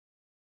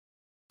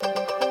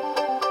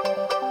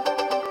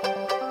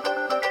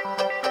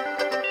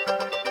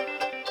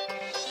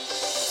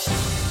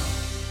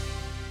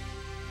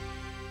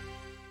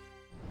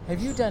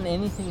Have you done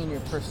anything in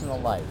your personal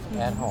life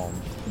at home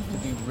to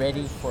be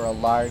ready for a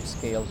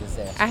large-scale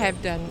disaster? I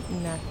have done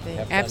nothing.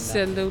 Have done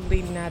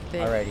Absolutely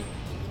nothing. Alrighty.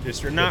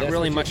 There's not that's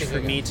really what much you're for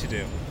thinking me of. to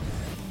do.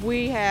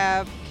 We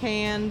have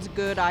canned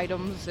good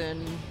items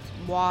and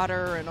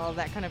water and all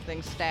that kind of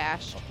thing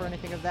stashed for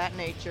anything of that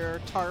nature,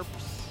 tarps.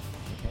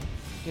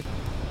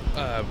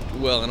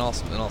 Well, in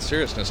all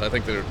seriousness, I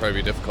think that it would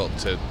probably be difficult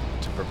to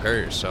prepare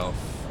yourself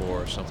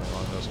for something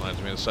along those lines.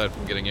 I mean, aside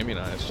from getting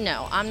immunized.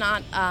 No, I'm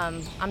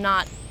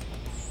not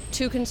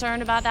too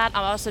concerned about that.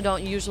 I also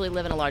don't usually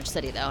live in a large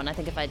city, though, and I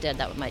think if I did,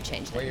 that might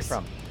change things. Where are you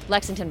from?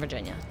 Lexington,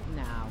 Virginia.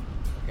 No.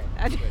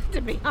 Okay.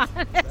 To be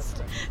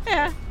honest.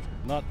 Yeah.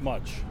 Not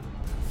much.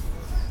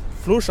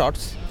 Flu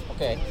shots.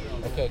 Okay,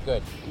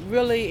 good.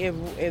 Really,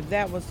 if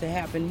that was to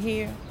happen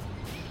here,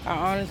 I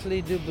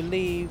honestly do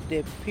believe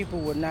that people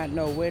would not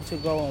know where to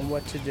go and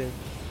what to do.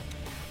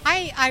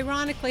 I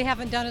ironically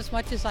haven't done as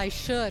much as I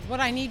should. What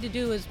I need to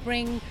do is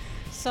bring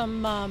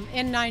some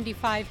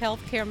N95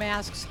 healthcare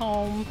masks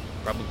home.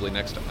 Probably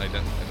next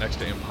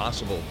to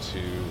impossible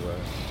to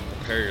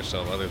prepare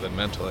yourself other than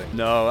mentally.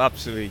 No,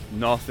 absolutely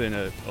nothing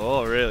at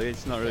all, really.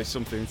 It's not really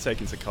something to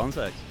take into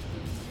context.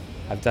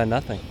 I've done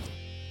nothing.